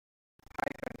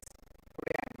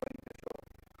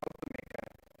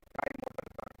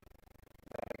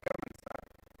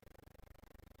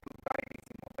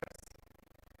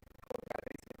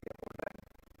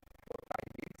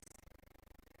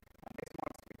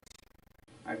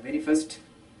At very first,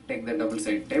 take the double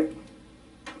side tape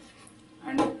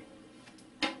and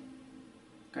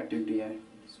cut into a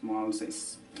small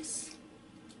size piece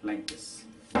like this.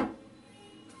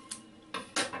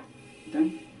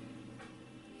 Then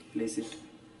place it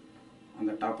on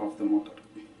the top of the motor.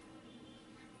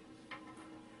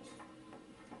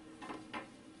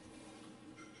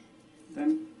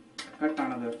 Then cut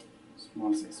another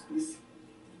small size piece.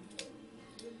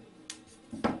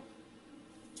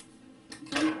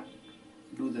 Then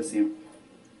do the same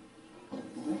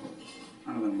with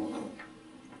another motor.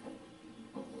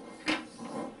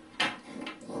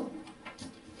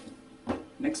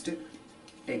 Next,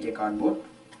 take a cardboard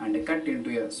and cut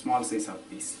into a small size of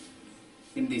piece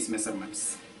in these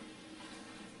measurements,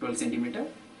 12 centimeter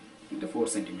into 4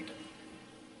 centimeter.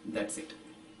 That's it.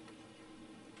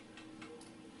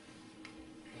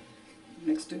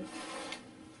 Next,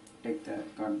 take the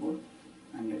cardboard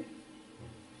and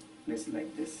place it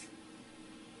like this.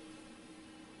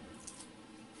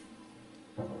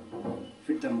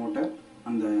 Fit the motor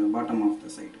on the bottom of the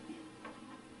side,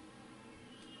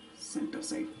 center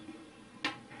side.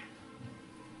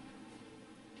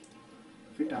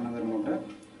 Fit another motor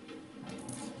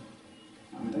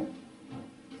on the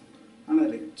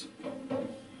another edge.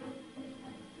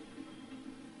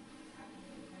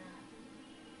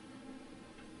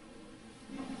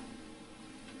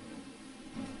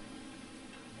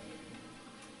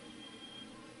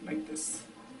 Like this.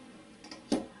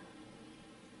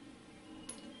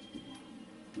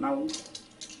 Now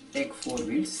take 4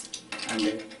 wheels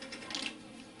and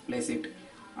place it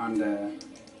on the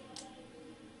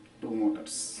 2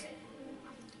 motors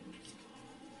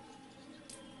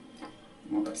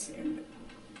end.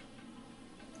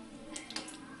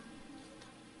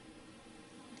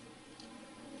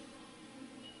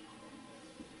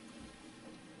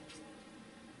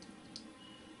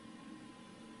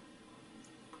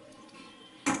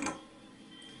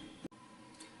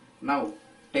 Now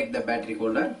take the battery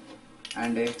holder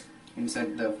and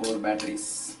insert the 4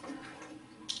 batteries.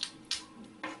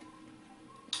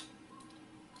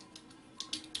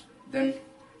 Then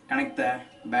connect the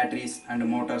batteries and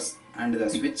motors and the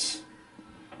switch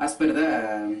as per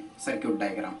the circuit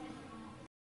diagram.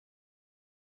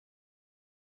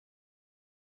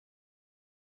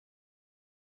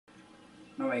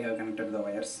 Now I have connected the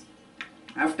wires.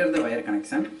 After the wire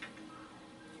connection,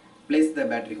 place the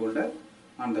battery holder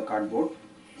on the cardboard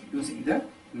using the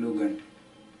glue gun.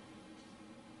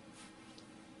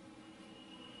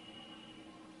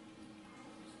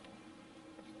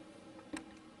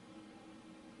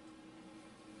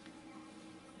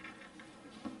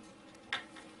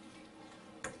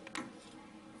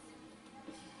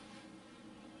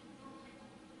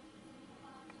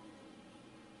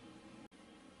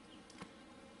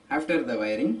 After the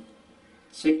wiring,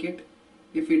 check it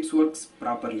if it works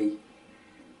properly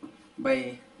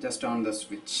by just on the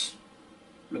switch.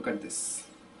 Look at this.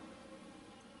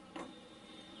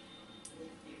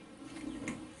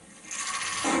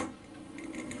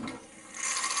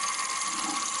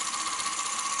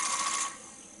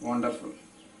 Wonderful.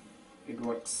 It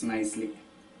works nicely.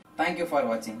 Thank you for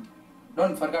watching.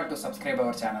 Don't forget to subscribe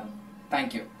our channel.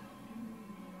 Thank you.